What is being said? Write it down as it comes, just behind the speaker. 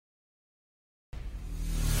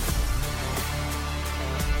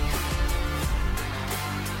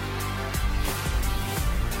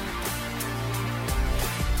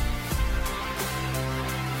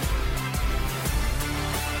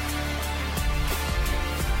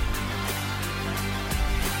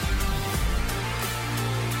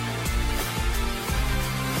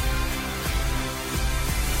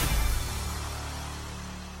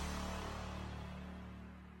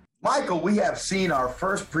Michael, we have seen our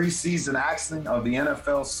first preseason action of the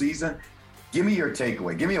NFL season. Give me your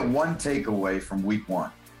takeaway. Give me a one takeaway from week one.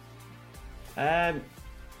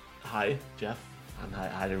 Hi, Jeff, and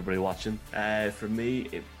hi everybody watching. For me,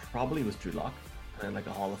 it probably was Drew Lock, and like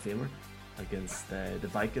a Hall of Famer against the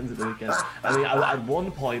Vikings at the weekend. I mean, at one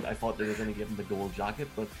point, I thought they were going to give him the gold jacket,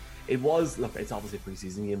 but it's obviously a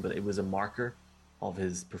preseason game, but it was a marker of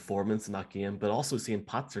his performance in that game. But also seeing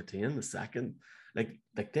Pat Surtain the second,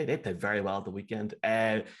 they played very well at the weekend.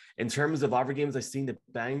 In terms of other games, I've seen the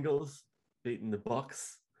Bengals beating the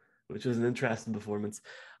Bucs, which was an interesting performance.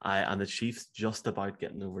 And the Chiefs just about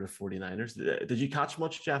getting over the 49ers. Did you catch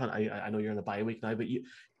much, Jeff? And I know you're in the bye week now, but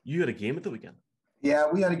you had a game at the weekend. Yeah,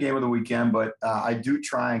 we had a game of the weekend, but I do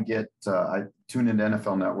try and I tune into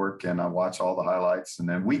NFL Network and I watch all the highlights. And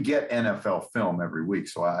then we get NFL film every week.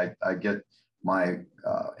 So I get my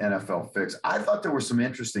NFL fix. I thought there were some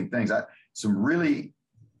interesting things. Some really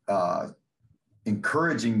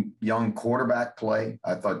encouraging young quarterback play.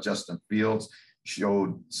 I thought Justin Fields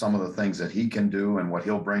showed some of the things that he can do and what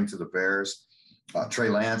he'll bring to the Bears. Trey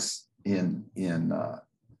Lance in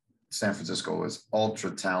San Francisco is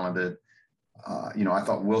ultra talented. I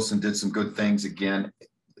thought Wilson did some good things again.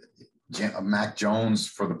 Mac Jones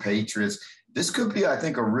for the Patriots. This could be, I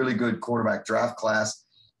think, a really good quarterback draft class.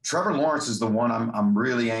 Trevor Lawrence is the one I'm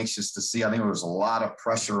really anxious to see. I think there's a lot of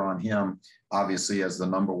pressure on him, obviously, as the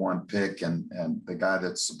number one pick and the guy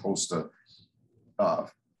that's supposed to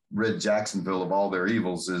rid Jacksonville of all their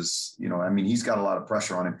evils is, he's got a lot of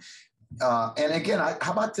pressure on him. And again,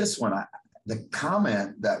 how about this one? The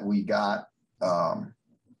comment that we got out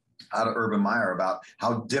of Urban Meyer about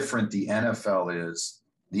how different the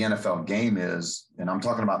NFL game is, and I'm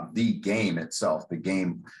talking about the game itself, the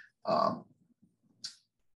game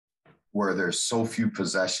where there's so few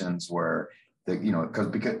possessions, where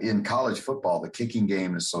because in college football, the kicking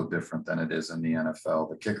game is so different than it is in the NFL.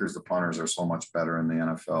 The kickers, the punters are so much better in the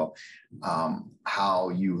NFL. How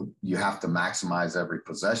you have to maximize every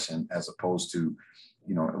possession as opposed to,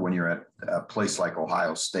 when you're at a place like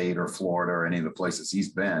Ohio State or Florida or any of the places he's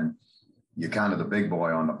been, you're kind of the big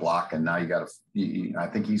boy on the block. And now I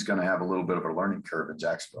think he's going to have a little bit of a learning curve in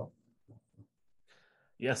Jacksonville.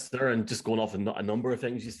 Yes, sir. And just going off a number of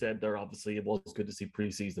things you said there, obviously it was good to see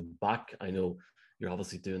preseason back. I know you're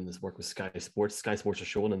obviously doing this work with Sky Sports. Sky Sports are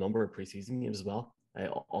showing a number of preseason games as well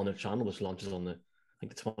on their channel, which launches on the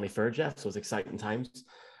 23rd, Jeff. So it's exciting times.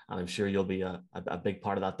 And I'm sure you'll be a big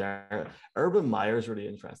part of that there. Urban Meyer is really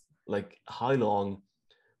interesting. Like, how long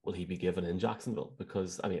will he be given in Jacksonville?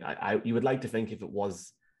 Because, you would like to think if it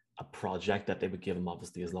was a project that they would give him,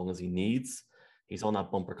 obviously, as long as he needs. He's on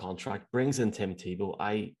that bumper contract, brings in Tim Tebow.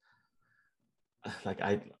 I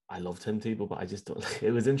love Tim Tebow, but I just don't.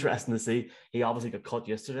 It was interesting to see. He obviously got cut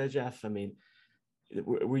yesterday, Jeff.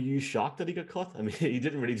 Were you shocked that he got cut? He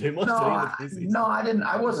didn't really do much. No, I didn't.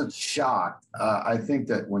 I wasn't shocked. I think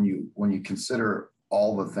that when you consider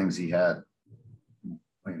all the things he had,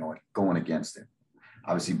 going against him,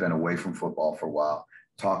 obviously been away from football for a while,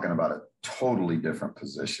 talking about a totally different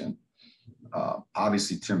position.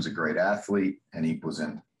 Obviously, Tim's a great athlete, and he was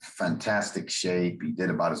in fantastic shape. He did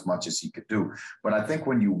about as much as he could do. But I think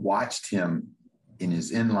when you watched him in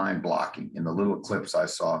his inline blocking, in the little clips I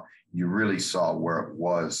saw, you really saw where it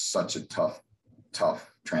was such a tough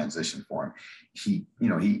transition for him.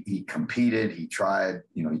 He competed, he tried,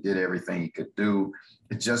 he did everything he could do.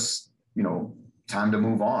 It just, time to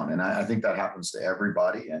move on. And I think that happens to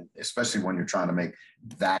everybody, and especially when you're trying to make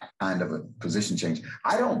that kind of a position change.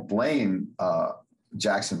 I don't blame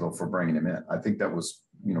Jacksonville for bringing him in. I think that was,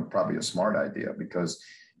 probably a smart idea because,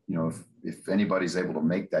 if anybody's able to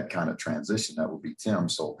make that kind of transition, that would be Tim.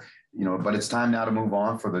 So, but it's time now to move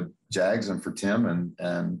on for the Jags and for Tim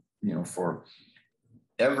and for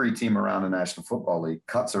every team around the National Football League.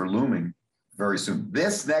 Cuts are looming very soon.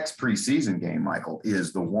 This next preseason game, Michael,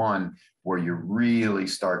 is the one where you really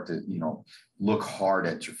start to, look hard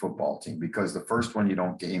at your football team, because the first one you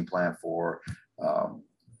don't game plan for.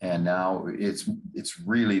 And now it's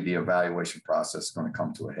really the evaluation process going to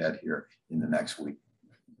come to a head here in the next week.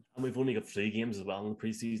 And we've only got 3 games as well in the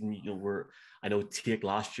preseason. I know take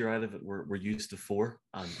last year out of it, we're used to 4.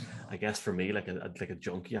 And I guess for me, like a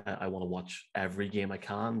junkie, I want to watch every game I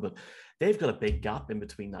can. But they've got a big gap in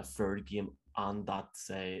between that 3rd game and that,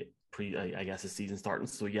 say, the season starting.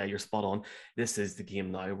 So yeah, you're spot on. This is the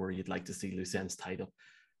game now where you'd like to see loose ends tied up.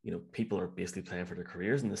 People are basically playing for their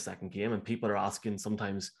careers in the 2nd game, and people are asking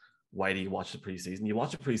sometimes, why do you watch the preseason? You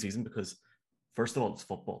watch the preseason because, first of all, it's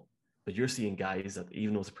football. But you're seeing guys that,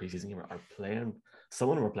 even though it's a preseason game, are playing. Some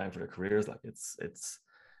of them are playing for their careers. Like it's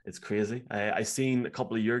crazy. I seen a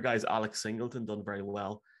couple of your guys, Alex Singleton, done very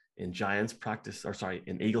well in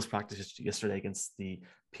Eagles practice yesterday against the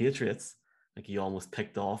Patriots. Like he almost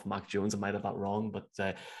picked off Mac Jones. I might have that wrong,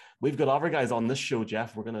 but we've got other guys on this show,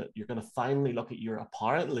 Jeff. You're gonna finally look at your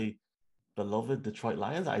apparently beloved Detroit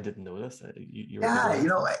Lions. I didn't know this. You were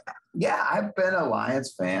I've been a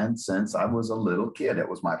Lions fan since I was a little kid. It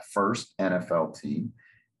was my first NFL team,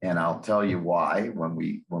 and I'll tell you why when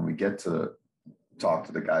we get to talk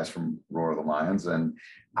to the guys from Roar of the Lions. And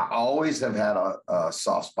I always have had a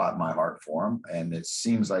soft spot in my heart for them, and it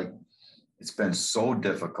seems like it's been so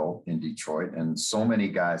difficult in Detroit, and so many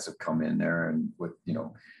guys have come in there and with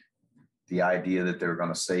the idea that they're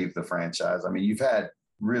going to save the franchise. I mean, you've had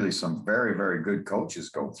really some very, very good coaches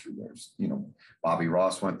go through there. Bobby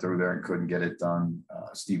Ross went through there and couldn't get it done.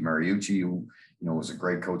 Steve Mariucci, who, was a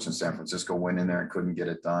great coach in San Francisco, went in there and couldn't get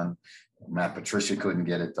it done. Matt Patricia couldn't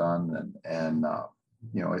get it done. And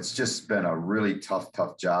it's just been a really tough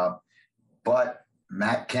job. But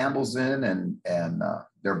Matt Campbell's in and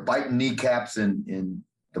they're biting kneecaps in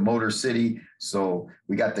the Motor City. So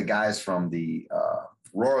we got the guys from the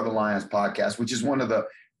Roar of the Lions podcast, which is one of the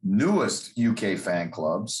newest UK fan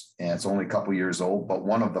clubs, and it's only a couple years old, but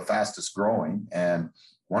one of the fastest growing, and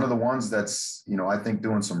one of the ones that's, I think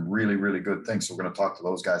doing some really, really good things. So we're going to talk to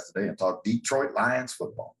those guys today and talk Detroit Lions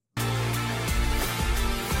football.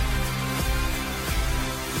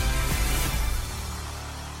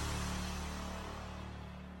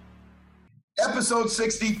 Episode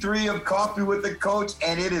 63 of Coffee with the Coach,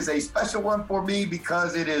 and it is a special one for me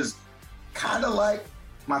because it is kind of like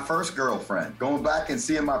my first girlfriend, going back and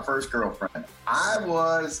seeing my first girlfriend. I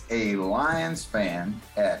was a Lions fan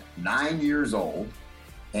at 9 years old,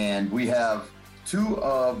 and we have two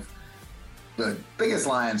of the biggest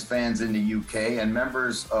Lions fans in the UK and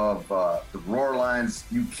members of the Roar Lions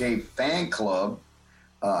UK fan club.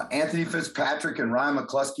 Anthony Fitzpatrick and Ryan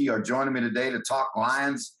McCluskey are joining me today to talk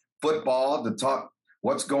Lions football, to talk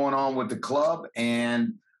what's going on with the club,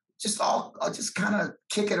 and I'll just kind of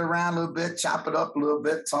kick it around a little bit, chop it up a little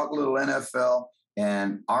bit, talk a little NFL,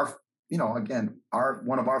 and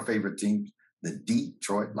one of our favorite teams, the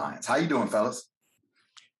Detroit Lions. How you doing, fellas?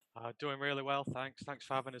 Doing really well, thanks. Thanks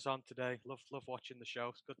for having us on today. Love watching the show.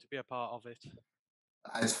 It's good to be a part of it.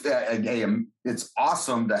 It's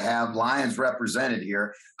awesome to have Lions represented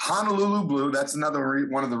here. Honolulu Blue, that's another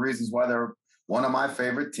one of the reasons why they're one of my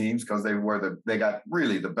favorite teams, because they got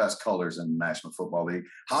really the best colors in the National Football League.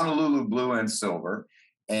 Honolulu Blue and Silver.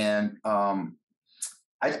 And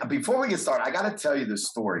before we get started, I got to tell you this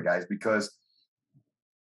story, guys, because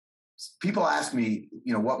people ask me,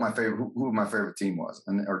 what my favorite, who my favorite team was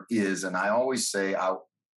or is, and I always say I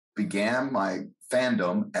began my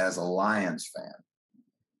fandom as a Lions fan,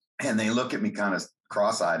 and they look at me kind of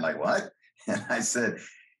cross-eyed, like, what? And I said,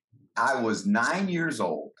 I was 9 years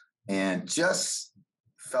old and just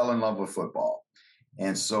fell in love with football.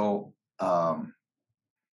 And so I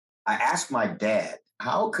asked my dad,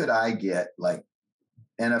 how could I get like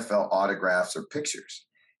NFL autographs or pictures?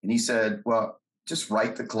 And he said, well, just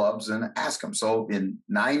write the clubs and ask them. So in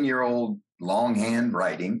 9-year-old longhand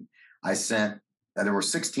writing, I sent, there were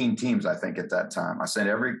 16 teams, I think, at that time. I sent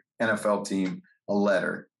every NFL team a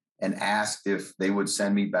letter and asked if they would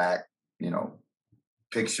send me back,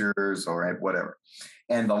 pictures or whatever.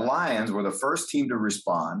 And the Lions were the first team to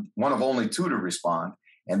respond, one of only two to respond.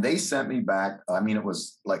 And they sent me back, it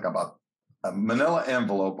was like about a manila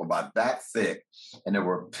envelope about that thick. And there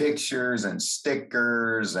were pictures and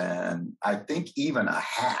stickers and I think even a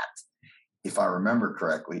hat, if I remember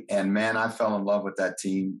correctly. And man, I fell in love with that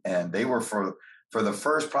team. And they were for the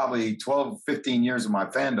first probably 12, 15 years of my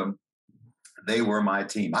fandom, they were my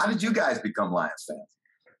team. How did you guys become Lions fans?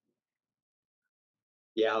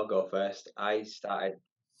 Yeah, I'll go first. I started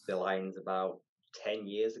the Lions about 10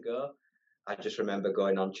 years ago. I just remember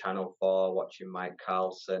going on Channel 4, watching Mike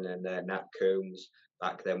Carlson and Nat Coombs.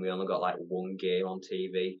 Back then, we only got like one game on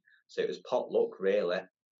TV. So it was pot luck, really.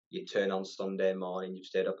 You turn on Sunday morning, you've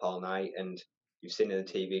stayed up all night, and you've seen in the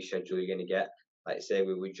TV schedule you're going to get. Like I say,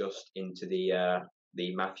 we were just into the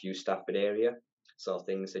Matthew Stafford area. So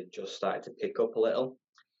things had just started to pick up a little.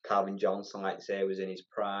 Calvin Johnson, like I say, was in his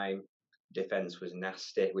prime. Defense was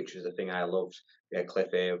nasty, which was the thing I loved. We had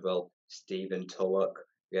Cliff Averill, Stephen Tulloch.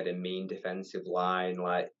 We had a mean defensive line.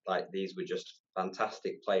 Like these were just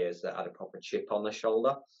fantastic players that had a proper chip on their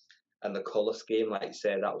shoulder. And the colour scheme, like you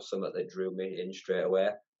say, that was something that drew me in straight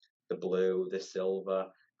away. The blue, the silver.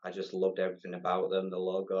 I just loved everything about them, the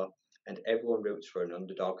logo. And everyone roots for an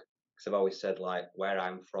underdog. Because I've always said, like, where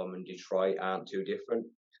I'm from and Detroit aren't too different.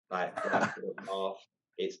 Like, up north,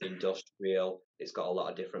 it's industrial. It's got a lot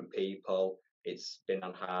of different people. It's been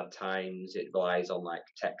on hard times. It relies on like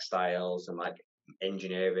textiles and like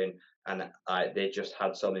engineering, and they just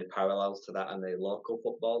had so many parallels to that and the local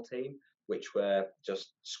football team, which were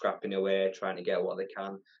just scrapping away, trying to get what they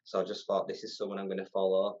can. So I just thought, this is someone I'm going to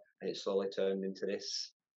follow, and it slowly turned into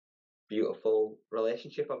this beautiful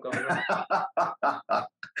relationship I've got with them.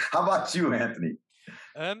 How about you, Anthony?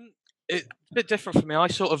 It's a bit different for me. I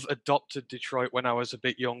sort of adopted Detroit when I was a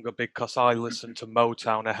bit younger because I listened to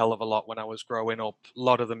Motown a hell of a lot when I was growing up. A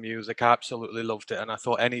lot of the music, I absolutely loved it. And I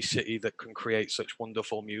thought any city that can create such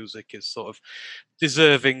wonderful music is sort of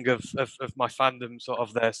deserving of my fandom sort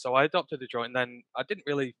of there. So I adopted Detroit, and then I didn't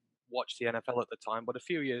really watch the NFL at the time, but a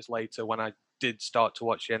few years later when I did start to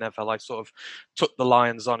watch the NFL, I sort of took the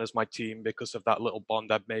Lions on as my team because of that little bond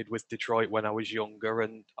I'd made with Detroit when I was younger,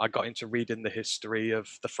 and I got into reading the history of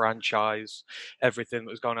the franchise, everything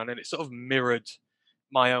that was going on, and it sort of mirrored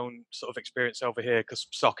my own sort of experience over here because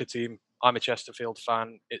soccer team, I'm a Chesterfield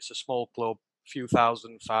fan. It's a small club, few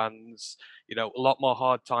thousand fans, a lot more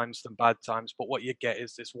hard times than bad times. But what you get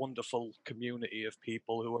is this wonderful community of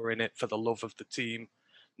people who are in it for the love of the team,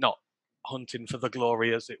 not hunting for the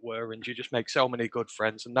glory, as it were. And you just make so many good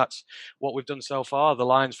friends. And that's what we've done so far. The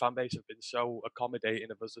Lions fan base have been so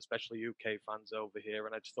accommodating of us, especially UK fans over here.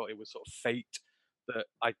 And I just thought it was sort of fate that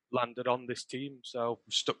I landed on this team. So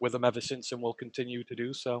I've stuck with them ever since and will continue to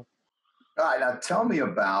do so. All right, now tell me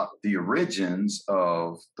about the origins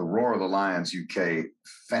of the Roar of the Lions UK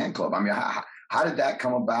fan club. I mean, how did that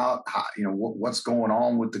come about? What's going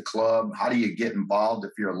on with the club? How do you get involved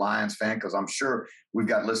if you're a Lions fan? Because I'm sure we've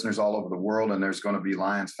got listeners all over the world, and there's going to be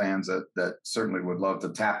Lions fans that certainly would love to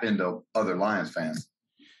tap into other Lions fans.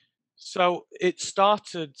 So it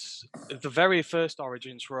started, the very first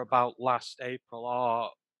origins were about last April. Our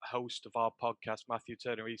host of our podcast, Matthew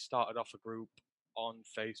Turner, he started off a group on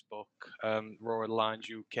Facebook, Roar of the Lions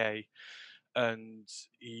UK, and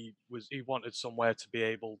he wanted somewhere to be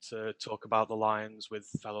able to talk about the Lions with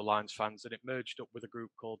fellow Lions fans, and it merged up with a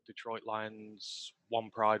group called Detroit Lions One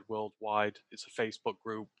Pride Worldwide. It's a Facebook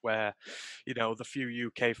group where the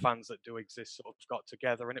few UK fans that do exist sort of got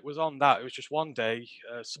together, and it was on that. It was just one day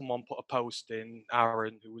someone put a post in.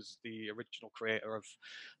 Aaron, who was the original creator of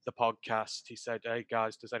the podcast, he said, "Hey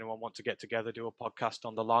guys, does anyone want to get together, do a podcast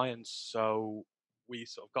on the Lions?" So we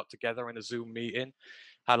sort of got together in a Zoom meeting,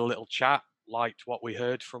 had a little chat, liked what we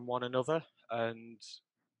heard from one another, and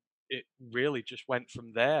it really just went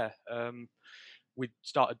from there. We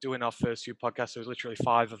started doing our first few podcasts. There was literally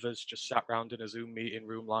 5 of us just sat around in a Zoom meeting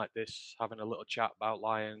room like this, having a little chat about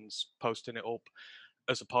Lions, posting it up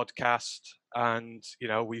as a podcast. And,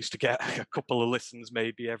 we used to get a couple of listens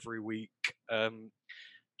maybe every week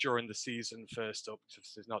during the season first up.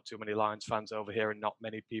 There's not too many Lions fans over here and not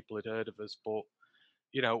many people had heard of us, but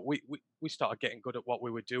we started getting good at what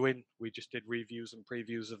we were doing. We just did reviews and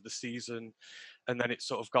previews of the season, and then it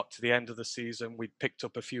sort of got to the end of the season. We picked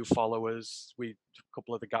up a few followers. A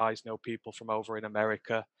couple of the guys know people from over in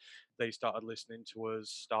America. They started listening to us,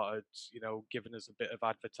 started giving us a bit of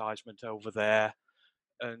advertisement over there,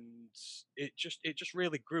 and it just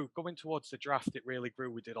really grew. Going towards the draft, it really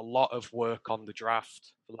grew. We did a lot of work on the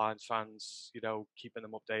draft for Lions fans, keeping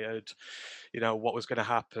them updated, what was going to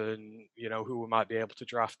happen, who we might be able to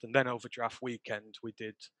draft. And then over draft weekend, we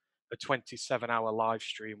did a 27-hour live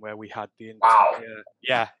stream where we had the entire,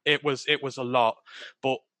 yeah, it was a lot.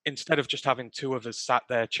 But instead of just having 2 of us sat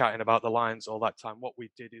there chatting about the Lions all that time, what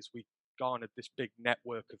we did is we garnered this big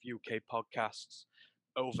network of UK podcasts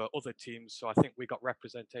over other teams. So I think we got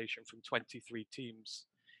representation from 23 teams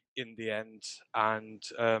in the end. And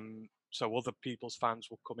so other people's fans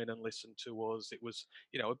will come in and listen to us. It was,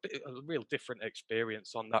 a real different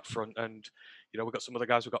experience on that front. And, we've got some other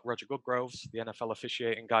guys. We've got Roger Goodgroves, the NFL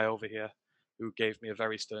officiating guy over here, who gave me a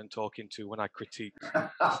very stern talking to when I critiqued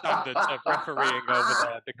standards of refereeing over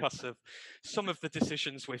there because of some of the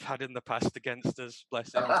decisions we've had in the past against us,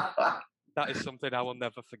 bless him. That is something I will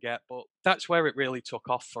never forget. But that's where it really took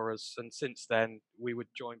off for us. And since then, we were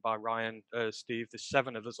joined by Ryan, Steve. There's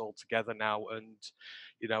 7 of us all together now. And,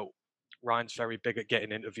 Ryan's very big at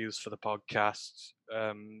getting interviews for the podcast.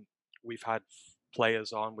 We've had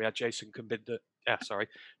players on. We had Jason Kabinda,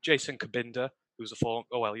 who's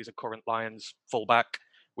he's a current Lions fullback.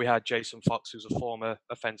 We had Jason Fox, who's a former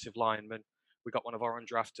offensive lineman. We got one of our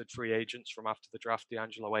undrafted free agents from after the draft,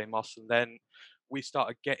 D'Angelo Amos. And then we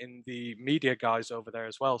started getting the media guys over there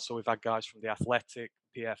as well. So we've had guys from The Athletic,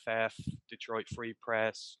 PFF, Detroit Free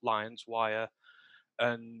Press, Lions Wire.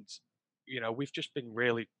 And, we've just been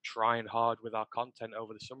really trying hard with our content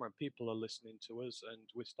over the summer, and people are listening to us, and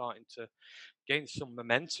we're starting to gain some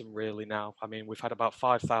momentum really now. I mean, we've had about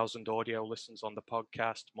 5,000 audio listens on the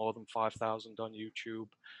podcast, more than 5,000 on YouTube.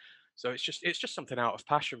 So it's just something out of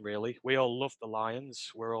passion, really. We all love the Lions.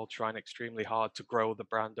 We're all trying extremely hard to grow the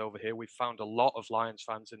brand over here. We've found a lot of Lions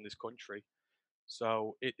fans in this country.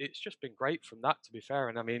 So it's just been great from that, to be fair.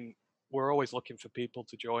 And I mean, we're always looking for people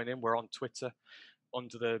to join in. We're on Twitter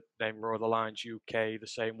under the name Roar the Lions UK, the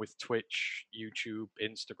same with Twitch, YouTube,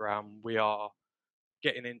 Instagram. We are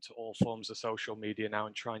getting into all forms of social media now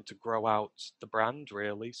and trying to grow out the brand,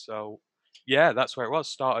 really. So yeah, that's where it was.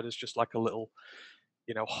 Started as just like a little,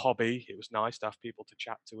 hobby. It was nice to have people to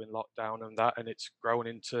chat to in lockdown and that, and it's grown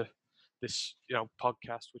into this,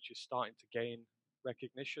 podcast, which is starting to gain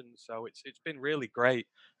recognition. So it's been really great.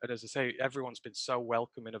 And as I say, everyone's been so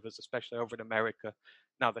welcoming of us, especially over in America.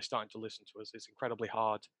 Now they're starting to listen to us. It's incredibly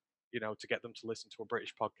hard, to get them to listen to a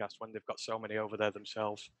British podcast when they've got so many over there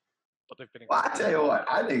themselves. But they've been Well, I tell you what,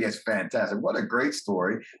 I think it's fantastic. What a great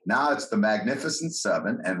story. Now it's the Magnificent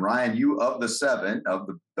Seven, and Ryan, you of the seven of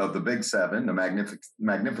the Big Seven, the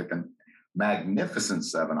Magnificent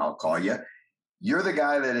Seven, I'll call you. You're the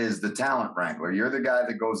guy that is the talent wrangler. You're the guy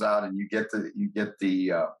that goes out and you get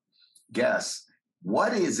the guests.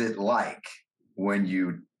 What is it like when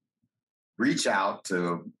you reach out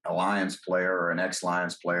to a Lions player or an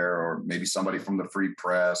ex-Lions player or maybe somebody from the Free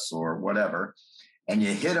Press or whatever, and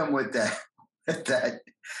you hit them with that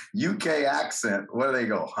UK accent? What do they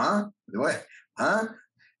go? Huh? What? Huh?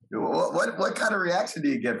 What kind of reaction do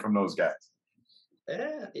you get from those guys?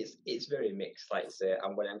 Yeah, it's very mixed, like you say.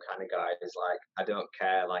 I'm one of them kind of guys. Like, I don't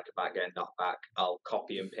care like about getting knocked back. I'll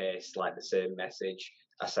copy and paste like the same message.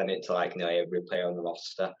 I send it to every player on the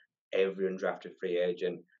roster, every undrafted free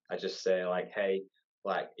agent. I just say like, hey,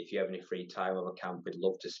 like if you have any free time over camp, we'd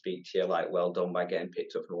love to speak to you. Like, well done by getting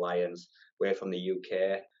picked up from the Lions. We're from the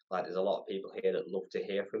UK. Like, there's a lot of people here that love to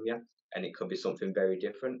hear from you, and it could be something very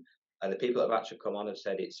different. And the people that have actually come on have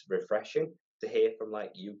said it's refreshing to hear from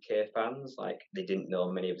like UK fans. Like, they didn't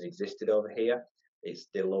know many of us existed over here.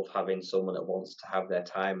 They love having someone that wants to have their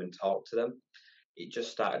time and talk to them. It just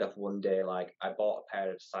started off one day. Like, I bought a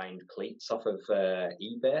pair of signed cleats off of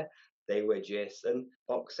eBay. They were Jason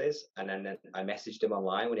boxes, and then I messaged him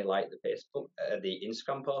online when he liked the Facebook, the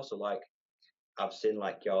Instagram post. So like, I've seen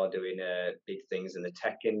like you're doing big things in the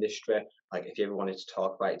tech industry. Like, if you ever wanted to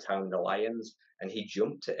talk about your time in the Lions, and he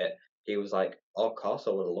jumped at it. He was like, oh, of course I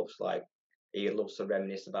would have loved. Like, he loves to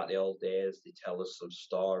reminisce about the old days. They tell us some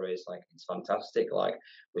stories. Like, it's fantastic. Like,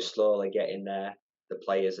 we're slowly getting there. The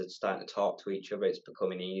players are starting to talk to each other. It's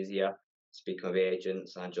becoming easier. Speaking of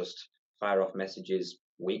agents, I just fire off messages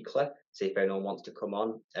weekly, see if anyone wants to come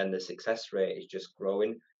on. And the success rate is just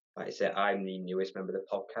growing. Like I say, I'm the newest member of the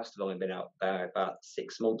podcast. I've only been out there about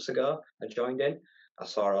 6 months ago. I joined in. I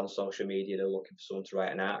saw on social media they're looking for someone to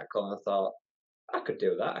write an article, and I thought, I could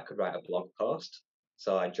do that. I could write a blog post.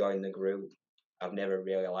 So I joined the group. I've never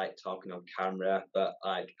really liked talking on camera, but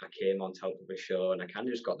like, I came on top of a show and I kind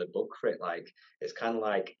of just got the bug for it. Like, it's kind of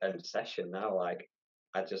like an obsession now. Like,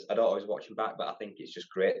 I don't always watch them back, but I think it's just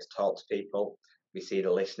great to talk to people. We see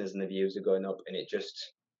the listeners and the views are going up, and it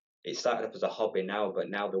started up as a hobby now, but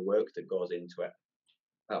now the work that goes into it,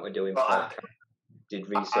 that we're doing podcast, did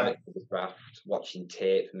research for the draft, watching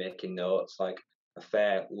tape, making notes, like a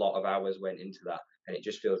fair lot of hours went into that, and it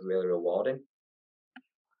just feels really rewarding.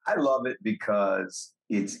 I love it because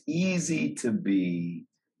it's easy to be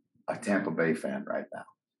a Tampa Bay fan right now.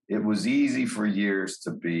 It was easy for years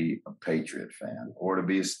to be a Patriot fan or to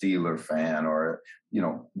be a Steeler fan or,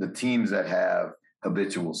 the teams that have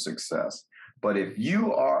habitual success. But if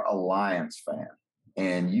you are a Lions fan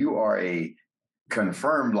and you are a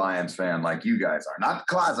confirmed Lions fan like you guys are, not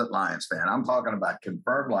closet Lions fan, I'm talking about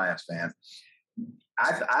confirmed Lions fans,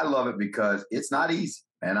 I love it because it's not easy.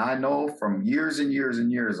 And I know from years and years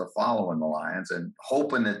and years of following the Lions and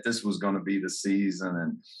hoping that this was going to be the season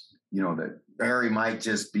and, that Barry might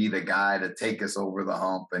just be the guy to take us over the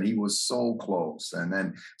hump. And he was so close. And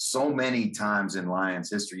then so many times in Lions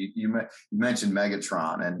history, you mentioned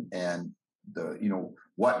Megatron and the,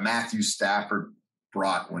 what Matthew Stafford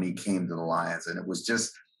brought when he came to the Lions. And it was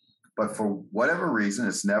just, but for whatever reason,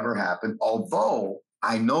 it's never happened. Although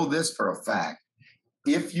I know this for a fact.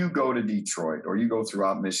 If you go to Detroit or you go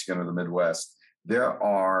throughout Michigan or the Midwest, there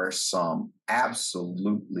are some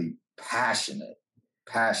absolutely passionate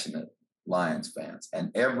Lions fans. And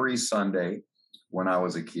every Sunday when I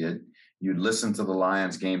was a kid, you'd listen to the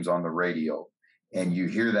Lions games on the radio and you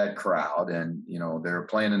hear that crowd and, they were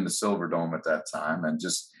playing in the Silverdome at that time and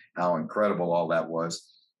just how incredible all that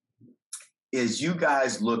was. As you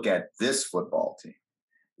guys look at this football team,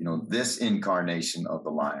 this incarnation of the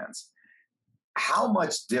Lions, how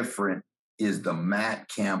much different is the Matt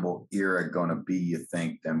Campbell era going to be, you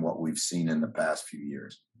think, than what we've seen in the past few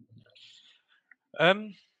years?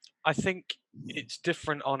 I think it's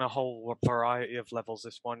different on a whole variety of levels.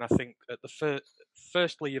 This one, I think, at the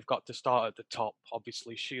firstly, you've got to start at the top.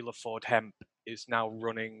 Obviously, Sheila Ford Hemp is now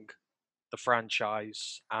running the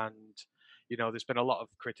franchise, and there's been a lot of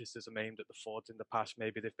criticism aimed at the Fords in the past.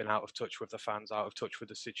 Maybe they've been out of touch with the fans, out of touch with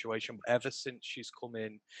the situation. But ever since she's come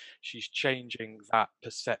in, she's changing that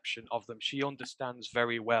perception of them. She understands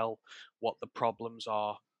very well what the problems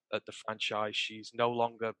are at the franchise. She's no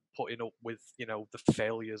longer putting up with, the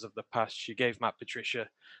failures of the past. She gave Matt Patricia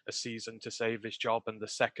a season to save his job, and the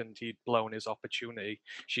second he'd blown his opportunity,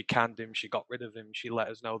 she canned him, she got rid of him. She let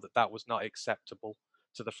us know that that was not acceptable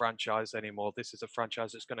to the franchise anymore. This is a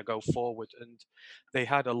franchise that's going to go forward, and they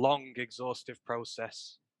had a long, exhaustive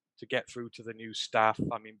process to get through to the new staff.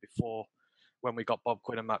 I mean, before, when we got Bob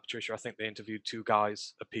Quinn and Matt Patricia, I think they interviewed 2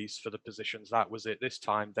 guys apiece for the positions. That was it. This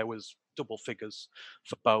time there was double figures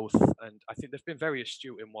for both, and I think they've been very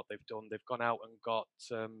astute in what they've done. They've gone out and got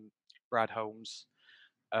Brad Holmes.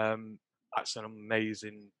 That's an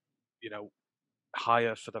amazing,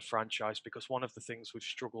 hire for the franchise, because one of the things we've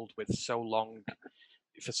struggled with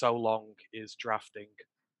for so long is drafting.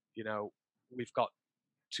 We've got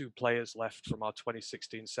 2 players left from our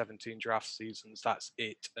 2016-17 draft seasons. That's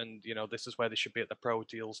it. And, this is where they should be at the pro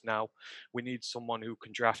deals now. We need someone who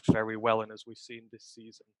can draft very well. And as we've seen this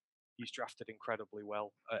season, he's drafted incredibly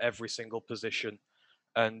well at every single position.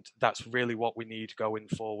 And that's really what we need going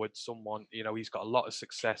forward. Someone, he's got a lot of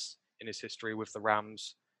success in his history with the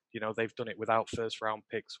Rams. They've done it without first round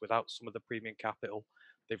picks, without some of the premium capital.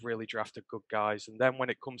 They've really drafted good guys. And then when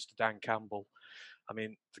it comes to Dan Campbell, I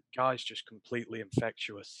mean, the guy's just completely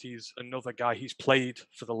infectious. He's another guy. He's played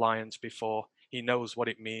for the Lions before. He knows what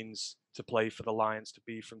it means to play for the Lions, to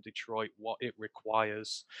be from Detroit, what it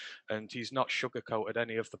requires. And he's not sugarcoated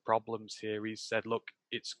any of the problems here. He said, look,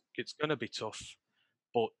 it's going to be tough,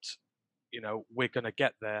 but we're going to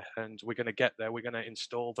get there, and we're going to get there. We're going to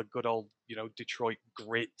install the good old, Detroit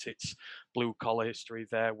grit. It's blue collar history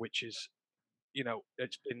there, which is,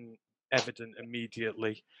 it's been evident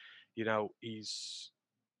immediately. He's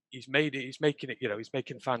making it, he's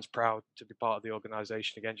making fans proud to be part of the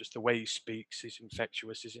organization again. Just the way he speaks, he's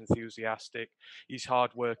infectious, he's enthusiastic, he's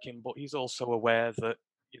hardworking, but he's also aware that,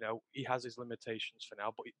 he has his limitations for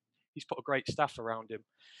now, but he's put a great staff around him.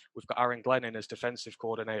 We've got Aaron Glennon as defensive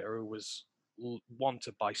coordinator, who was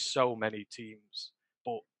wanted by so many teams,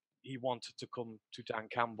 but he wanted to come to Dan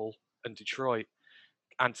Campbell and Detroit.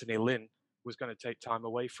 Anthony Lynn was going to take time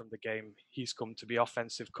away from the game. He's come to be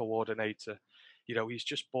offensive coordinator. He's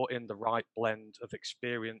just brought in the right blend of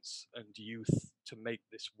experience and youth to make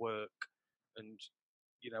this work. And,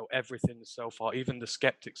 everything so far, even the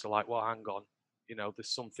skeptics are like, well, hang on,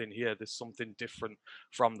 there's something here, there's something different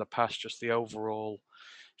from the past. Just the overall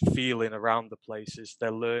feeling around the place is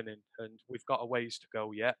they're learning, and we've got a ways to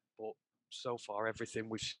go yet, but so far everything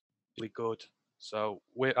was really good. So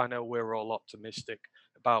I know we're all optimistic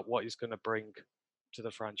about what he's going to bring to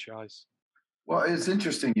the franchise. Well, it's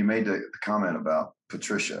interesting you made the comment about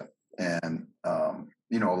Patricia. And,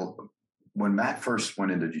 when Matt first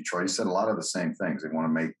went into Detroit, he said a lot of the same things. They want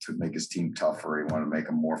to make his team tougher. He want to make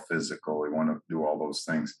them more physical. He want to do all those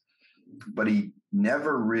things. But he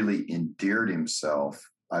never really endeared himself,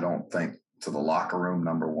 I don't think, to the locker room,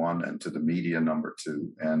 number one, and to the media, number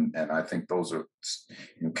two. And I think those are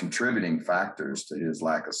contributing factors to his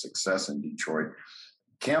lack of success in Detroit.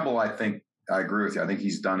 Campbell, I think, I agree with you. I think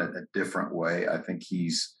he's done it a different way. I think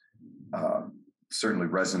he's certainly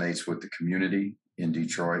resonates with the community in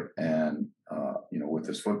Detroit and, with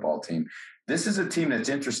his football team. This is a team that's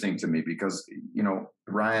interesting to me because,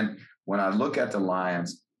 Ryan, when I look at the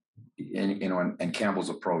Lions and Campbell's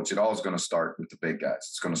approach, it's always going to start with the big guys.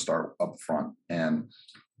 It's going to start up front. And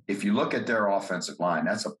if you look at their offensive line,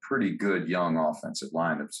 that's a pretty good young offensive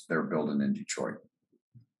line that they're building in Detroit.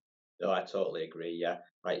 No, I totally agree. Yeah,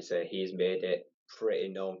 like you say, he's made it pretty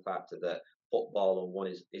known factor that football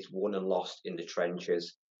is won and lost in the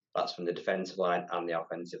trenches. That's from the defensive line and the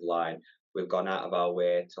offensive line. We've gone out of our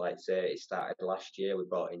way to, like say, it started last year. We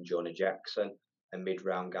brought in Jonah Jackson, a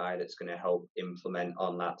mid-round guy that's going to help implement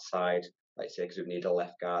on that side. Like say, because we've needed a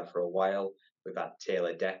left guard for a while. We've had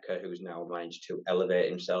Taylor Decker, who's now managed to elevate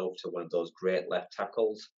himself to one of those great left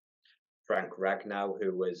tackles. Frank Ragnow,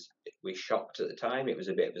 who we shocked at the time. It was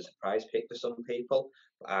a bit of a surprise pick for some people.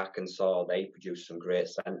 But Arkansas, they produced some great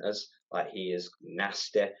centers. Like, he is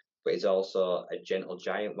nasty, but he's also a gentle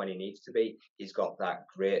giant when he needs to be. He's got that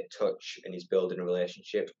great touch and he's building a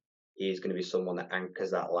relationship. He's going to be someone that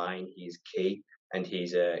anchors that line. He's key and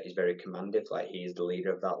he's very commanding. Like, he's the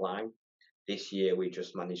leader of that line. This year, we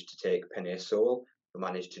just managed to take Penei Sewell, who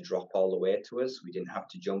managed to drop all the way to us. We didn't have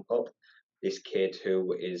to jump up. this kid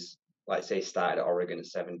who is, like say, started at Oregon at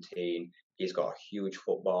 17. He's got a huge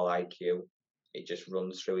football IQ. It just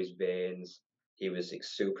runs through his veins. He was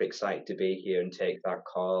super excited to be here and take that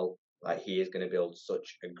call. Like, he is going to build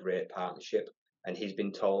such a great partnership. And he's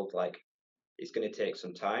been told, like, it's going to take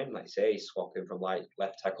some time. Like I say, he's swapping from like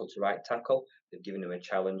left tackle to right tackle. They've given him a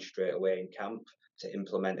challenge straight away in camp to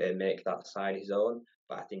implement it and make that side his own.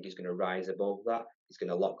 But I think he's going to rise above that. He's going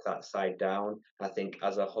to lock that side down. I think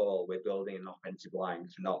as a whole, we're building an offensive line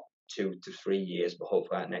for not 2 to 3 years, but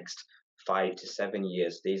hopefully that next 5 to 7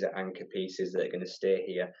 years. These are anchor pieces that are going to stay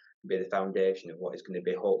here and be the foundation of what is going to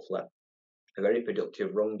be hopefully a very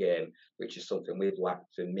productive run game, which is something we've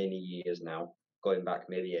lacked for many years now. Going back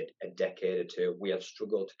maybe a decade or two, we have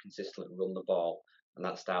struggled to consistently run the ball, and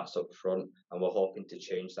that starts up front, and we're hoping to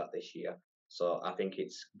change that this year. So I think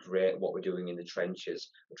it's great what we're doing in the trenches.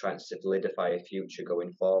 We're trying to solidify a future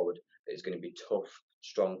going forward. It's going to be tough,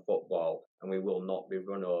 strong football, and we will not be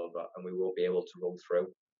run over, and we will be able to run through.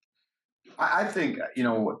 I think,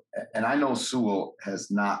 and I know Sewell has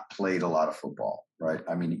not played a lot of football, right?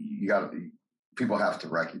 I mean, people have to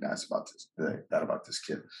recognize about this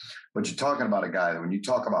kid. But you're talking about a guy that when you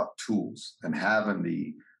talk about tools and having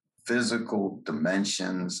the physical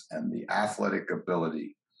dimensions and the athletic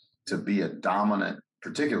ability to be a dominant,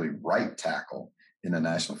 particularly right tackle in the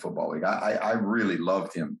National Football League, I really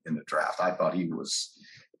loved him in the draft. I thought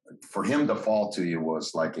for him to fall to you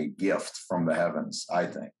was like a gift from the heavens, I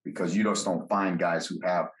think, because you just don't find guys who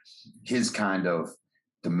have his kind of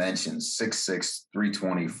dimensions, 6'6",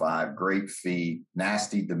 325, great feet,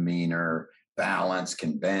 nasty demeanor, balance,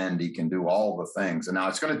 can bend, he can do all the things. And now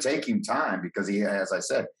it's going to take him time because he, as I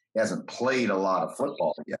said, he hasn't played a lot of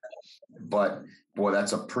football yet. But boy,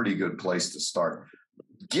 that's a pretty good place to start.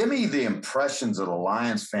 Give me the impressions of the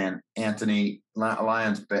Lions fan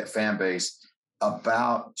base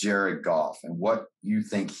about Jared Goff and what you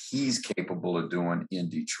think he's capable of doing in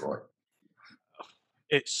Detroit.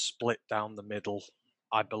 It's split down the middle,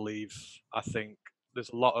 I believe. I think there's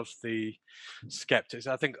a lot of the skeptics.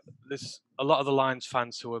 I think there's a lot of the Lions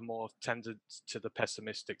fans who are more tended to the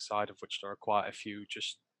pessimistic side, of which there are quite a few,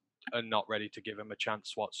 just are not ready to give him a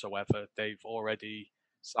chance whatsoever. They've already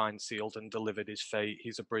signed, sealed, and delivered his fate.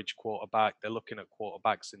 He's a bridge quarterback. They're looking at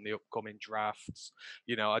quarterbacks in the upcoming drafts.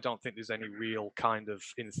 I don't think there's any real kind of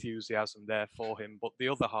enthusiasm there for him. But the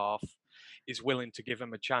other half is willing to give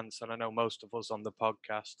him a chance. And I know most of us on the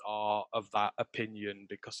podcast are of that opinion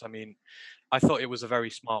because, I thought it was a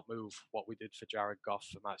very smart move what we did for Jared Goff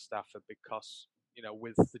for Matt Stafford because,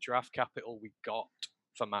 with the draft capital we got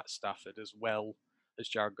for Matt Stafford as well as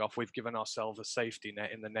Jared Goff, we've given ourselves a safety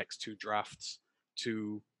net in the next 2 drafts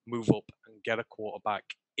to move up and get a quarterback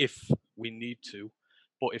if we need to.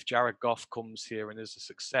 But if Jared Goff comes here and is a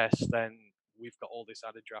success, then we've got all this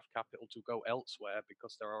added draft capital to go elsewhere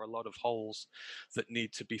because there are a lot of holes that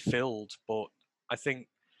need to be filled. But I think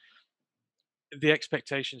the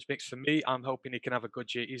expectations mixed for me. I'm hoping he can have a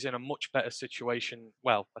good year. He's in a much better situation.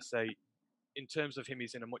 Well, I say in terms of him,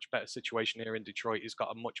 he's in a much better situation here in Detroit. He's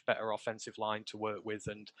got a much better offensive line to work with.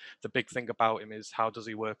 And the big thing about him is how does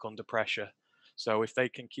he work under pressure? So if they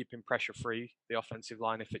can keep him pressure-free, the offensive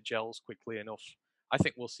line, if it gels quickly enough, I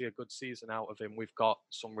think we'll see a good season out of him. We've got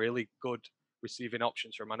some really good receiving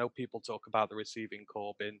options for him. I know people talk about the receiving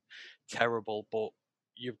corps being terrible, but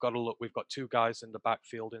you've got to look. We've got 2 guys in the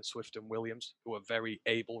backfield in Swift and Williams who are very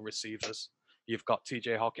able receivers. You've got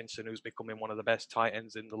TJ Hawkinson, who's becoming one of the best tight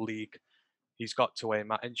ends in the league. He's got to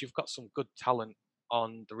aim at, and you've got some good talent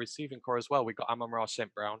on the receiving corps as well. We've got Amon-Ra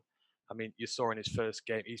St. Brown. You saw in his first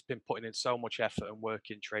game, he's been putting in so much effort and work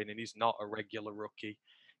in training. He's not a regular rookie.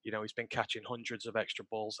 He's been catching hundreds of extra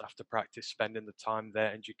balls after practice, spending the time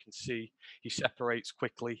there. And you can see he separates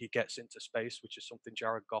quickly. He gets into space, which is something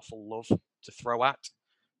Jared Goff will love to throw at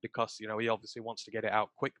because, he obviously wants to get it out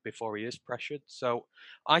quick before he is pressured. So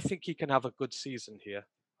I think he can have a good season here.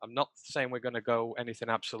 I'm not saying we're going to go anything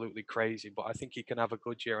absolutely crazy, but I think he can have a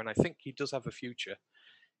good year. And I think he does have a future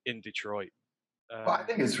in Detroit. Well, I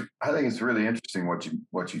think it's really interesting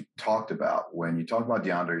what you talked about when you talk about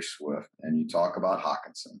DeAndre Swift and you talk about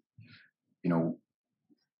Hawkinson.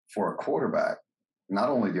 For a quarterback, not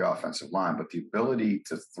only the offensive line, but the ability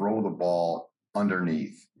to throw the ball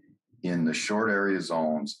underneath in the short area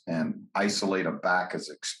zones and isolate a back as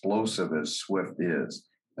explosive as Swift is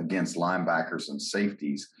against linebackers and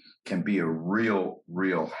safeties can be a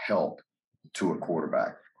real help to a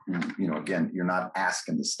quarterback. Again, you're not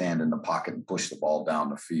asking to stand in the pocket and push the ball down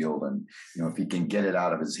the field. And, if he can get it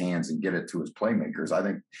out of his hands and get it to his playmakers, I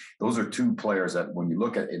think those are 2 players that when you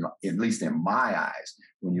look at least in my eyes,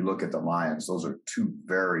 when you look at the Lions, those are 2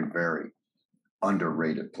 very, very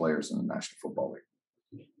underrated players in the National Football League.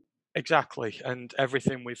 Exactly. And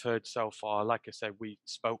everything we've heard so far, like I said, we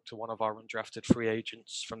spoke to one of our undrafted free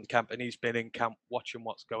agents from the camp, and he's been in camp watching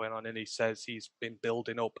what's going on. And he says he's been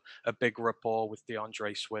building up a big rapport with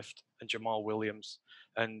DeAndre Swift and Jamal Williams.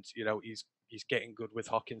 And, he's getting good with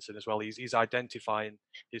Hockenson as well. He's identifying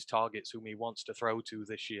his targets, whom he wants to throw to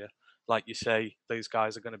this year. Like you say, these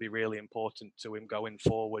guys are going to be really important to him going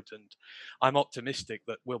forward. And I'm optimistic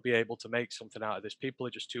that we'll be able to make something out of this. People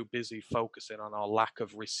are just too busy focusing on our lack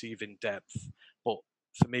of receiving depth. But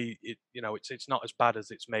for me, it's not as bad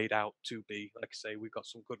as it's made out to be. Like I say, we've got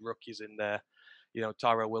some good rookies in there.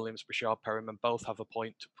 Tyrell Williams, Brashard Perriman both have a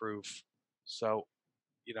point to prove. So,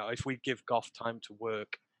 if we give Goff time to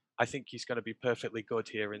work, I think he's going to be perfectly good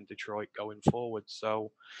here in Detroit going forward.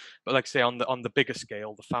 So, but like I say, on the bigger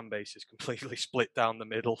scale, the fan base is completely split down the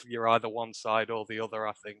middle. You're either one side or the other,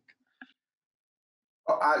 I think.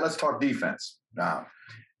 All right, let's talk defense now.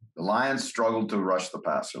 The Lions struggled to rush the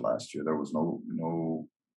passer last year. There was no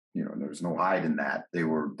there was no hiding that. They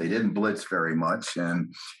didn't blitz very much,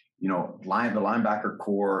 and the linebacker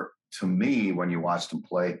core, to me, when you watched them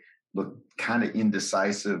play, looked kind of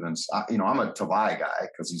indecisive. And I'm a Tavai guy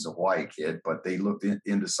because he's a Hawaii kid, but they looked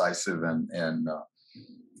indecisive and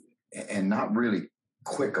not really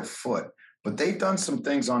quick of foot. But they've done some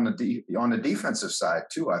things on the defensive side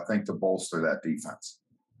too, I think, to bolster that defense.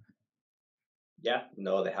 Yeah,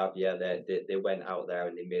 no, they have. Yeah, they went out there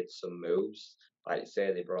and they made some moves. Like I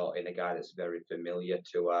say, they brought in a guy that's very familiar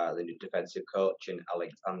to the new defensive coach in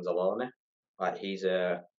Alex Anzalone. Like he's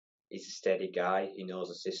a steady guy. He knows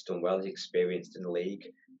the system well. He's experienced in the league.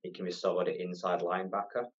 He can be solid at inside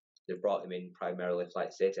linebacker. They've brought him in primarily, like I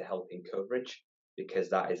say, to help in coverage, because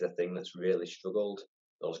that is a thing that's really struggled.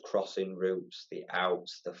 Those crossing routes, the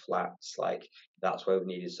outs, the flats, that's where we've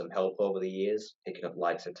needed some help over the years, picking up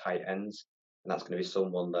likes of tight ends. And that's going to be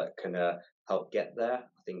someone that can help get there.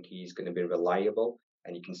 I think he's going to be reliable,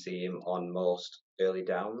 and you can see him on most early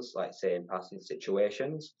downs, like say in passing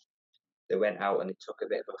situations. They went out and they took a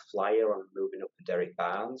bit of a flyer on moving up to Derek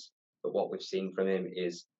Barnes. But what we've seen from him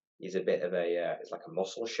is he's a bit of it's like a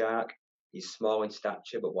muscle shark. He's small in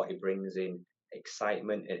stature, but what he brings in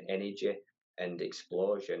excitement and energy and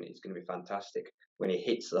explosion is going to be fantastic. When he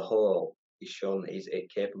hits the hole, he's shown that he's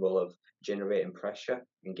capable of generating pressure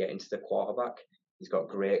and getting to the quarterback. He's got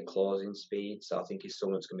great closing speed, so I think he's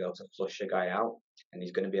someone that's going to be able to flush a guy out, and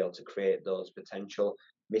he's going to be able to create those potential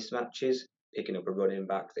mismatches, picking up a running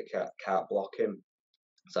back that can't block him.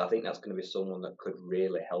 So I think that's going to be someone that could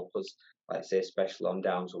really help us, like I say, especially on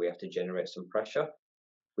downs where we have to generate some pressure.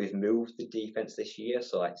 We've moved the defense this year,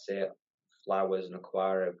 so like I say, Flowers and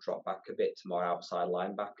Acquire have dropped back a bit to more outside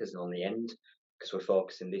linebackers and on the end, because we're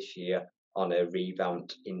focusing this year on a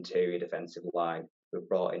revamped interior defensive line. We've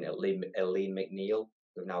brought in Aline McNeil.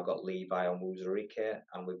 We've now got Levi Onwuzurike,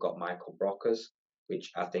 and we've got Michael Brockers,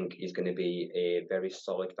 which I think is going to be a very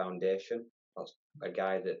solid foundation. That's a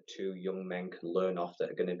guy that two young men can learn off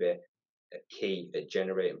that are going to be key at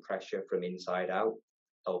generating pressure from inside out,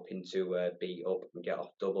 helping to beat up and get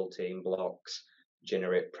off double team blocks,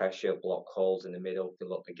 generate pressure, block holes in the middle,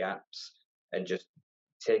 fill up the gaps, and just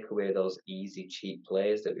take away those easy, cheap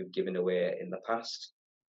plays that we've given away in the past.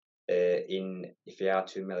 In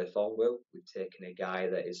Ifeatu Melifonwu, we've taken a guy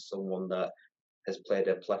that is someone that has played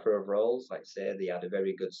a plethora of roles. Like I say, they had a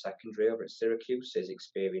very good secondary over at Syracuse. He's an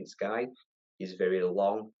experienced guy. He's very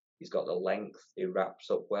long. He's got the length. He wraps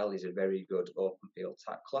up well. He's a very good open field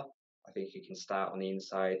tackler. I think he can start on the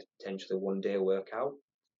inside, potentially one day workout,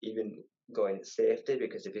 even going at safety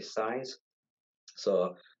because of his size.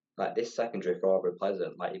 So, this secondary for Aubrey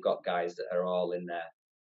Pleasant, you've got guys that are all in their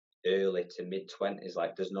early to mid-20s.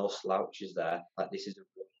 There's no slouches there. This is a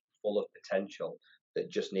room full of potential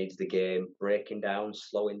that just needs the game breaking down,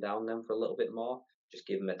 slowing down them for a little bit more. Just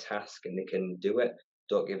give them a task and they can do it.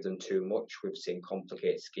 Don't give them too much. We've seen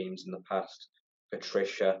complicated schemes in the past.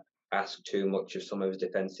 Patricia asked too much of some of his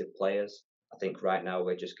defensive players. I think right now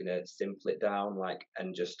we're just going to simple it down,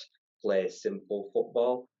 and just play simple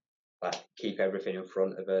football. Keep everything in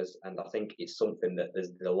front of us. And I think it's something that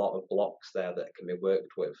there's a lot of blocks there that can be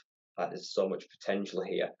worked with. There's so much potential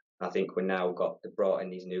here. I think we've now brought in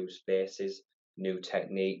these new spaces, new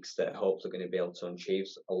techniques that hopefully are going to be able to achieve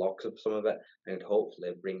a lot of some of it, and hopefully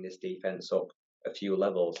bring this defense up a few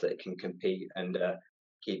levels that it can compete and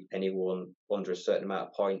keep anyone under a certain amount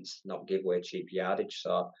of points, not give away cheap yardage.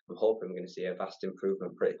 So I'm hoping we're going to see a vast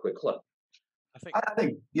improvement pretty quickly. I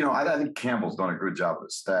think Campbell's done a good job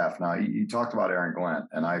with staff. Now, you talked about Aaron Glenn,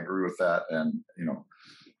 and I agree with that. And,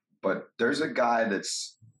 but there's a guy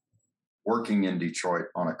that's working in Detroit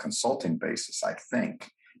on a consulting basis, I think.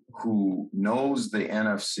 who knows the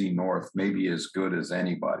NFC North maybe as good as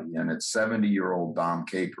anybody, and it's 70-year-old Dom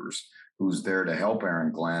Capers who's there to help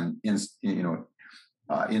Aaron Glenn, institute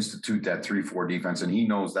that 3-4 defense, and he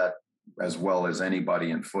knows that as well as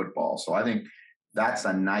anybody in football. So I think that's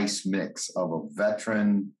a nice mix of a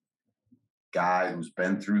veteran guy who's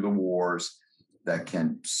been through the wars that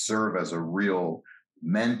can serve as a real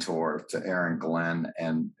mentor to Aaron Glenn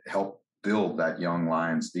and help build that young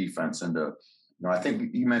Lions defense into, I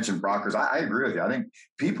think you mentioned Brockers. I agree with you. I think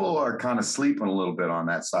people are kind of sleeping a little bit on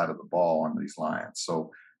that side of the ball on these Lions.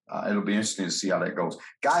 So it'll be interesting to see how that goes.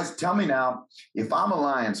 Guys, tell me now, if I'm a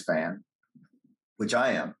Lions fan, which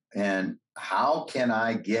I am, and how can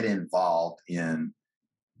I get involved in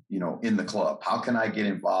the club? How can I get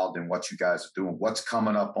involved in what you guys are doing? What's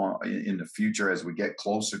coming up in the future as we get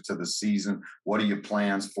closer to the season? What are your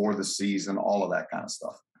plans for the season? All of that kind of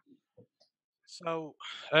stuff. So,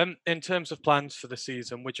 in terms of plans for the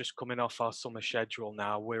season, we're just coming off our summer schedule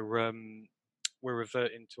now. We're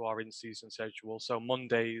reverting to our in-season schedule. So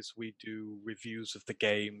Mondays we do reviews of the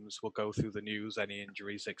games. We'll go through the news, any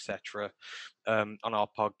injuries, etc., on our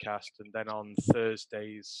podcast, and then on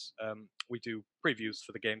Thursdays we do previews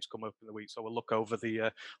for the games come up in the week. So we'll look over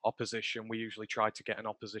the opposition. We usually try to get an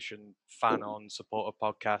opposition fan on, support a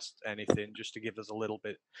podcast, anything, just to give us a little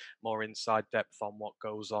bit more inside depth on what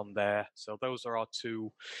goes on there. So those are our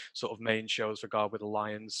two sort of main shows regarding with the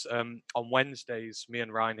Lions. On Wednesdays, me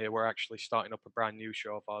and Ryan here, we're actually starting up a brand new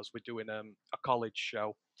show of ours. We're doing a college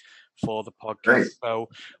show for the podcast. Great. So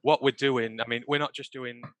what we're doing, I mean, we're not just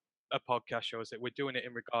doing a podcast show, is it? We're doing it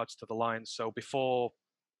in regards to the Lions. So before,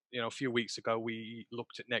 a few weeks ago, we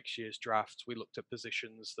looked at next year's drafts. We looked at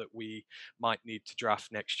positions that we might need to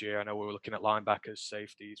draft next year. I know we were looking at linebackers,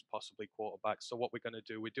 safeties, possibly quarterbacks. So what we're going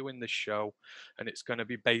to do, we're doing this show, and it's going to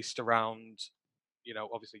be based around,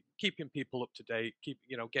 obviously keeping people up to date,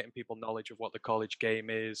 getting people knowledge of what the college game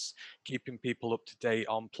is, keeping people up to date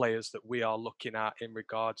on players that we are looking at in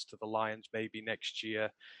regards to the Lions maybe next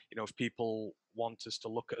year. If people want us to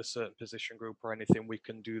look at a certain position group or anything, we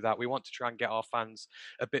can do that. We want to try and get our fans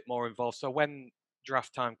a bit more involved. So when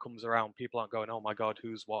draft time comes around, people aren't going, oh my God,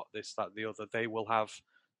 who's what, this, that, the other. They will have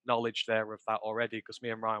knowledge there of that already, because me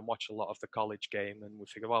and Ryan watch a lot of the college game, and we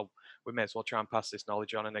figure, well, we may as well try and pass this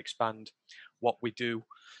knowledge on and expand what we do.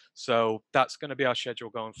 So that's going to be our schedule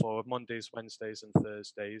going forward: Mondays, Wednesdays, and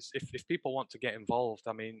Thursdays. If people want to get involved,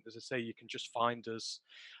 I mean, as I say, you can just find us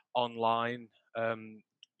online.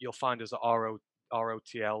 You'll find us at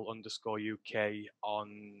ROTL_UK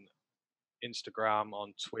on Instagram,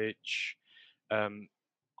 on Twitch.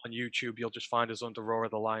 On YouTube, you'll just find us under Roar of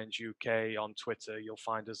the Lions UK. On Twitter, you'll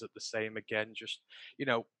find us at the same again. Just,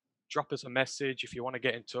 drop us a message if you want to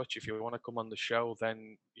get in touch. If you want to come on the show,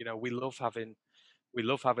 then, we love having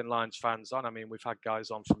Lions fans on. I mean, we've had guys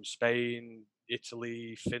on from Spain,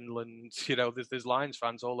 Italy, Finland. There's Lions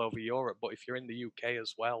fans all over Europe. But if you're in the UK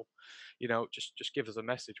as well, just give us a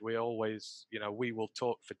message. We always, we will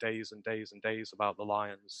talk for days and days and days about the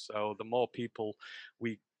Lions. So the more people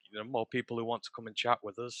more people who want to come and chat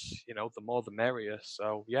with us, the more the merrier.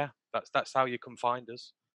 So yeah, that's how you can find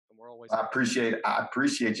us. And we're always. I appreciate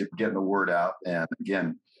you getting the word out. And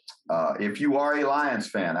again, if you are a Lions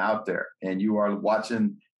fan out there and you are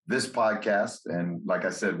watching this podcast, and like I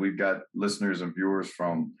said, we've got listeners and viewers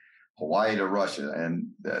from Hawaii to Russia, and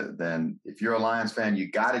then if you're a Lions fan,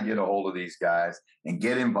 you got to get a hold of these guys and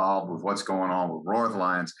get involved with what's going on with Roar of the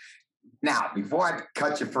Lions. Now, before I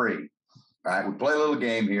cut you free, all right, we play a little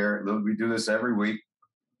game here. We do this every week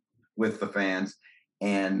with the fans,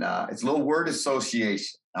 and it's a little word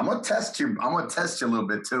association. I'm gonna test you a little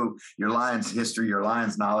bit too. Your Lions history, your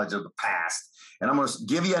Lions knowledge of the past, and I'm gonna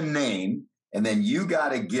give you a name, and then you got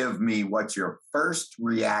to give me what your first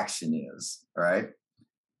reaction is. All right,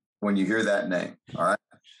 when you hear that name. All right.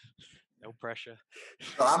 No pressure.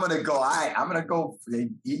 So I'm gonna go. I'm gonna go.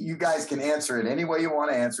 You guys can answer it any way you want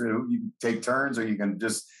to answer it. You can take turns, or you can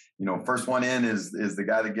just. First one in is the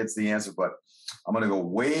guy that gets the answer, but I'm going to go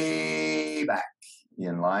way back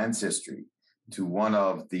in Lions history to one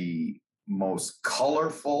of the most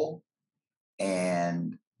colorful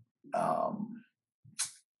and I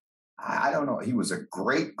don't know. He was a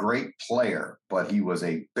great, great player, but he was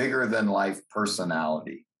a bigger than life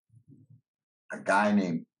personality. A guy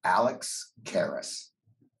named Alex Karras.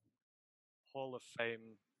 Hall of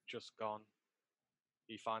Fame just gone.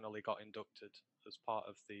 He finally got inducted as part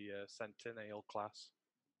of the Centennial class.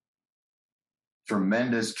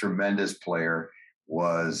 Tremendous player.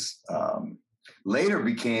 Was later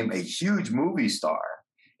became a huge movie star,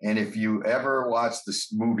 And if you ever watched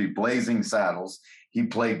this movie Blazing Saddles, he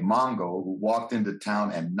played Mongo, who walked into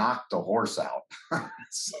town and knocked a horse out.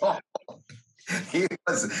 So he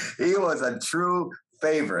was a true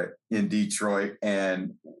favorite in Detroit.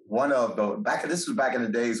 And one of the this was back in the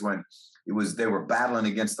days when they were battling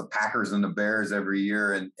against the Packers and the Bears every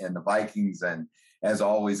year, and the Vikings, and as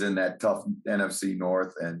always in that tough NFC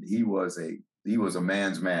North. And he was a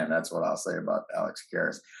man's man. That's what I'll say about Alex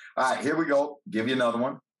Karras. All right, here we go. Give you another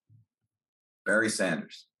one. Barry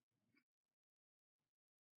Sanders.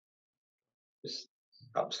 Just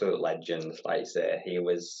absolute legend. Like I say,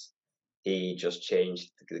 he just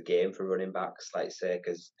changed the game for running backs. Like I say,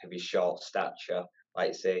 because of his short stature. Like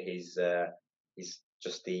I say, he's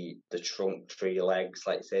just the trunk tree legs.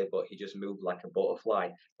 Like I say, but he just moved like a butterfly.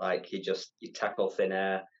 Like he tackle thin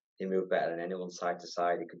air. He moved better than anyone side to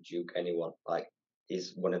side. He could juke anyone. Like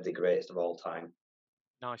he's one of the greatest of all time.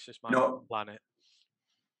 Nicest man on the planet.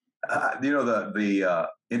 The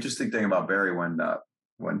interesting thing about Barry, when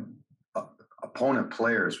opponent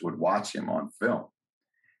players would watch him on film,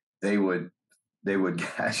 they would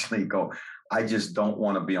actually go, I just don't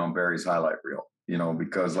want to be on Barry's highlight reel,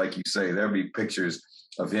 because like you say, there'd be pictures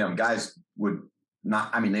of him. Guys would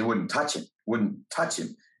not, they wouldn't touch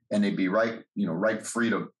him, and they'd be right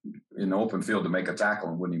free in the open field to make a tackle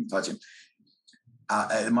and wouldn't even touch him.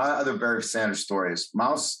 My other Barry Sanders story is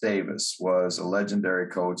Mouse Davis was a legendary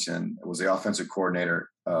coach and was the offensive coordinator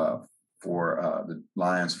for the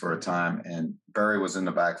Lions for a time. And Barry was in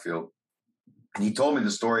the backfield. And he told me the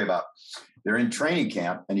story about they're in training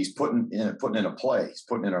camp and he's putting in a play. He's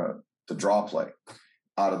putting in the draw play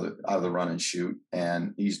out of the run and shoot.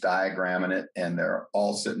 And he's diagramming it. And they're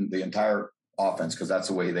all sitting, the entire offense, because that's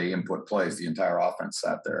the way they input plays. The entire offense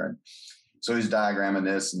sat there. And so he's diagramming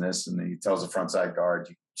this and this, and he tells the front side guard,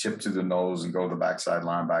 you chip to the nose and go to the backside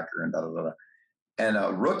linebacker and da-da-da-da. And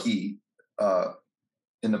a rookie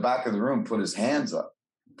in the back of the room put his hand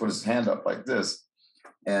up like this.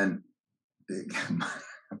 And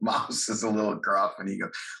Mouse is a little gruff, and he goes,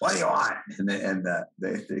 what do you want? And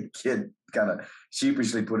the kid kind of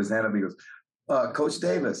sheepishly put his hand up. He goes, Coach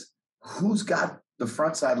Davis, who's got the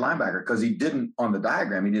front side linebacker? Because he didn't, on the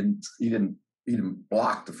diagram, he didn't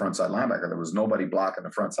block the front side linebacker. There was nobody blocking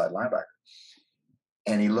the front side linebacker.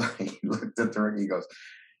 And he looked at the rookie. He goes,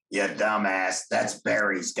 "You dumbass, that's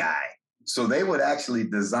Barry's guy." So they would actually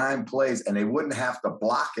design plays, and they wouldn't have to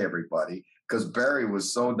block everybody because Barry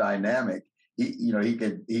was so dynamic. He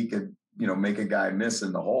could make a guy miss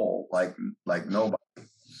in the hole like nobody.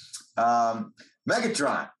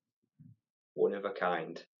 Megatron, one of a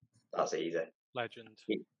kind. That's easy. Legend.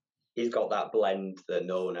 He's got that blend that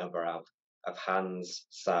no one ever have. Of hands,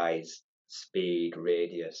 size, speed,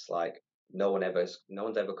 radius. Like no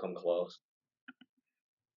one's ever come close.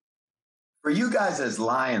 For you guys as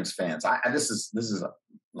Lions fans, this is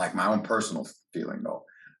like my own personal feeling though.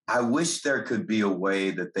 I wish there could be a way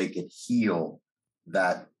that they could heal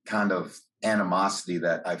that kind of animosity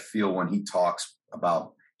that I feel when he talks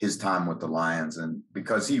about his time with the Lions, and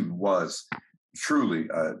because he was truly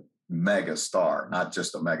a mega star, not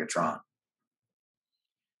just a Megatron.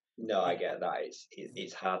 No, I get that.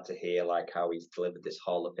 It's hard to hear like how he's delivered this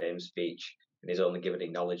Hall of Fame speech and he's only given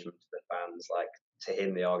acknowledgement to the fans. Like to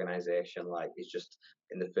him, the organisation, like he's just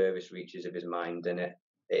in the furthest reaches of his mind, and it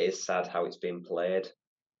is sad how it's been played.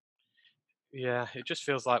 Yeah, it just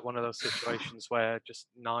feels like one of those situations where just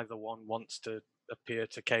neither one wants to appear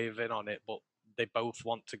to cave in on it, but they both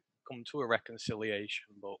want to come to a reconciliation,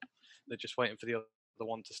 but they're just waiting for the other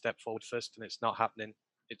one to step forward first, and it's not happening.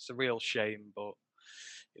 It's a real shame, but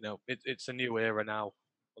it's a new era now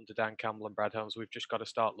under Dan Campbell and Brad Holmes. We've just got to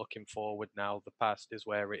start looking forward now. The past is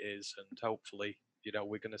where it is, and hopefully,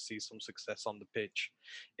 we're going to see some success on the pitch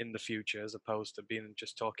in the future, as opposed to being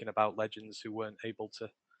just talking about legends who weren't able to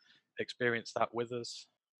experience that with us.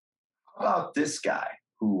 How about this guy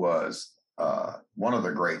who was one of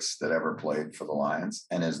the greats that ever played for the Lions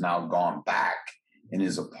and has now gone back and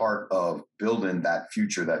is a part of building that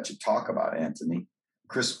future that you talk about, Anthony?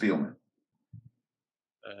 Chris Spielman.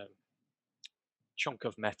 Chunk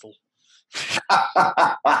of metal.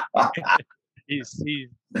 he's you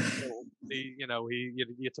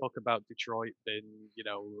talk about Detroit being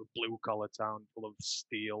a blue collar town full of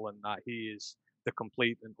steel, and that he is the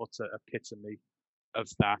complete and utter epitome of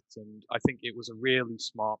that. And I think it was a really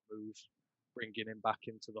smart move bringing him back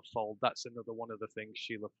into the fold. That's another one of the things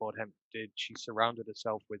Sheila Ford Hemp did. She surrounded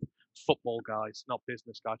herself with football guys, not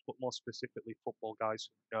business guys, but more specifically football guys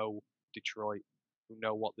who know Detroit, who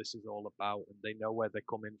know what this is all about, and they know where they're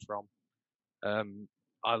coming from.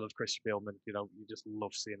 I love Chris Spielman. You just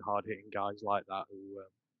love seeing hard-hitting guys like that who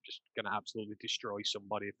just going to absolutely destroy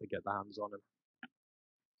somebody if they get their hands on him.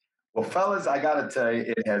 Well, fellas, I got to tell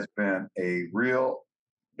you, it has been a real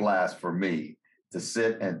blast for me to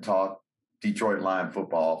sit and talk Detroit Lion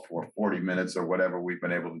football for 40 minutes or whatever we've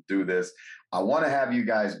been able to do this. I want to have you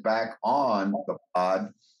guys back on the pod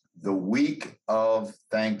the week of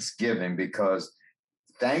Thanksgiving, because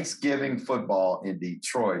Thanksgiving football in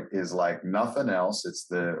Detroit is like nothing else. It's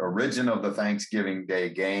the origin of the Thanksgiving Day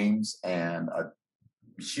games and a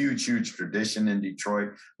huge, huge tradition in Detroit.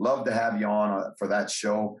 Love to have you on for that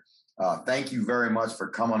show. Thank you very much for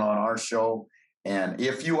coming on our show. And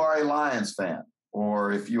if you are a Lions fan,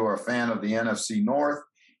 or if you are a fan of the NFC North,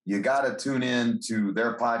 you got to tune in to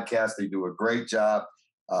their podcast. They do a great job.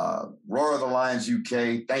 Roar of the Lions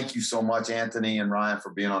UK. Thank you so much, Anthony and Ryan,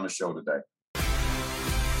 for being on the show today.